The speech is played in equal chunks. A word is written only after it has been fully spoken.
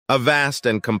A vast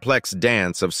and complex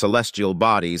dance of celestial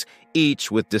bodies,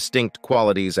 each with distinct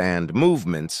qualities and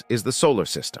movements, is the solar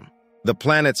system. The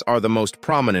planets are the most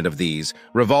prominent of these,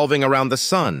 revolving around the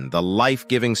Sun, the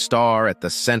life-giving star at the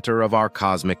center of our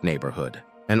cosmic neighborhood.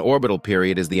 An orbital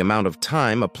period is the amount of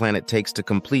time a planet takes to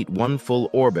complete one full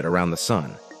orbit around the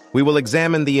Sun. We will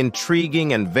examine the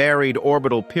intriguing and varied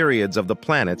orbital periods of the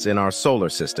planets in our solar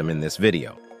system in this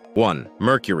video. 1.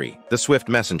 Mercury, the swift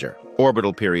messenger.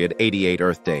 Orbital period 88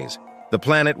 Earth days. The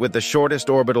planet with the shortest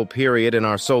orbital period in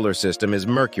our solar system is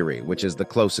Mercury, which is the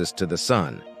closest to the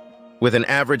Sun. With an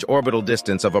average orbital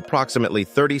distance of approximately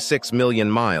 36 million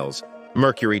miles,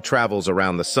 Mercury travels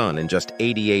around the Sun in just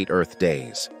 88 Earth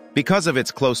days. Because of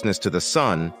its closeness to the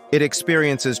Sun, it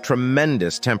experiences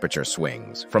tremendous temperature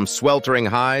swings, from sweltering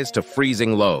highs to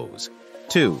freezing lows.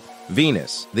 2.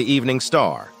 Venus, the evening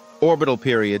star. Orbital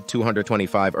period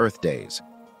 225 Earth days.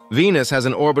 Venus has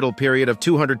an orbital period of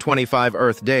 225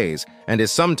 Earth days and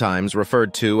is sometimes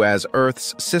referred to as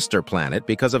Earth's sister planet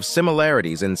because of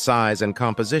similarities in size and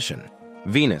composition.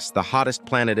 Venus, the hottest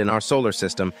planet in our solar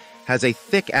system, has a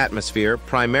thick atmosphere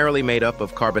primarily made up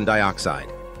of carbon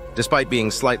dioxide, despite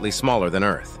being slightly smaller than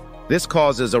Earth. This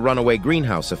causes a runaway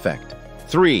greenhouse effect.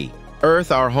 3.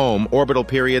 Earth, our home, orbital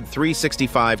period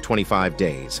 365-25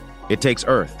 days. It takes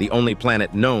Earth, the only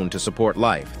planet known to support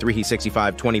life,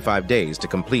 365-25 days to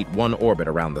complete one orbit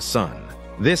around the Sun.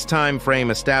 This time frame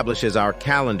establishes our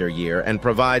calendar year and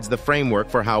provides the framework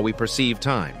for how we perceive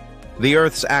time. The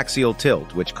Earth's axial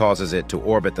tilt, which causes it to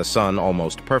orbit the Sun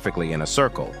almost perfectly in a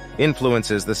circle,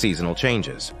 influences the seasonal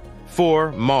changes.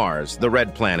 4. Mars, the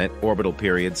red planet, orbital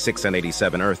period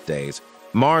 687 Earth days.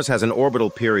 Mars has an orbital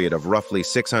period of roughly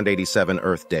 687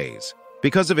 Earth days.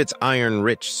 Because of its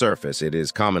iron-rich surface, it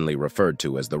is commonly referred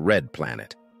to as the red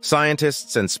planet.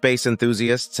 Scientists and space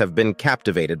enthusiasts have been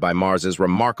captivated by Mars's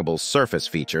remarkable surface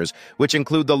features, which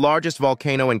include the largest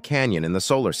volcano and canyon in the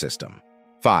solar system.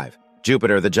 5.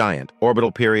 Jupiter the giant,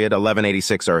 orbital period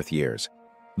 1186 Earth years.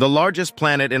 The largest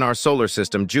planet in our solar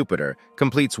system, Jupiter,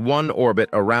 completes one orbit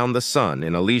around the Sun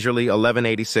in a leisurely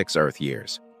 1186 Earth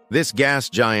years. This gas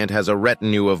giant has a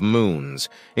retinue of moons,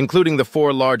 including the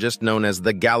 4 largest known as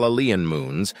the Galilean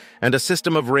moons, and a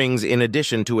system of rings in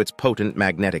addition to its potent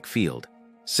magnetic field.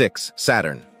 6.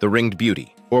 Saturn, the ringed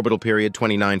beauty, orbital period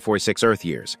 2946 Earth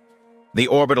years. The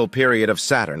orbital period of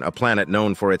Saturn, a planet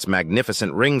known for its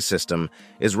magnificent ring system,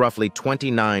 is roughly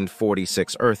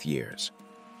 2946 Earth years.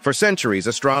 For centuries,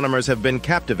 astronomers have been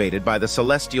captivated by the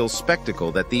celestial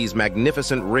spectacle that these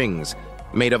magnificent rings,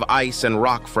 made of ice and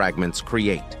rock fragments,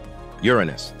 create.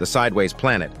 Uranus, the sideways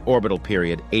planet, orbital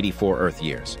period 84 Earth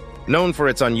years. Known for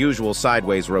its unusual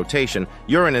sideways rotation,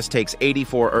 Uranus takes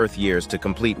 84 Earth years to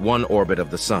complete one orbit of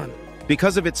the Sun.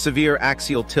 Because of its severe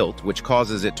axial tilt, which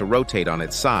causes it to rotate on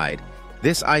its side,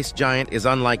 this ice giant is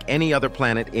unlike any other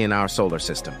planet in our solar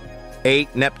system.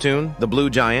 8. Neptune, the blue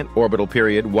giant, orbital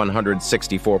period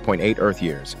 164.8 Earth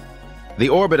years. The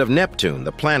orbit of Neptune,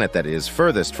 the planet that is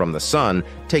furthest from the Sun,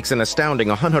 takes an astounding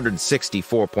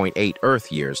 164.8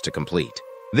 Earth years to complete.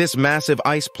 This massive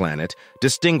ice planet,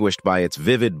 distinguished by its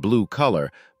vivid blue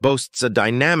color, boasts a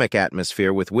dynamic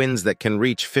atmosphere with winds that can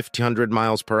reach 1,500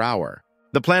 miles per hour.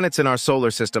 The planets in our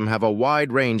solar system have a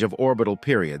wide range of orbital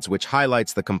periods, which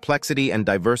highlights the complexity and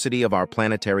diversity of our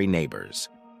planetary neighbors.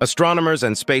 Astronomers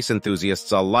and space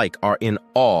enthusiasts alike are in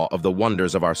awe of the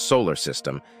wonders of our solar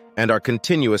system and are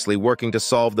continuously working to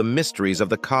solve the mysteries of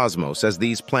the cosmos as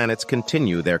these planets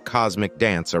continue their cosmic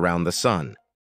dance around the Sun.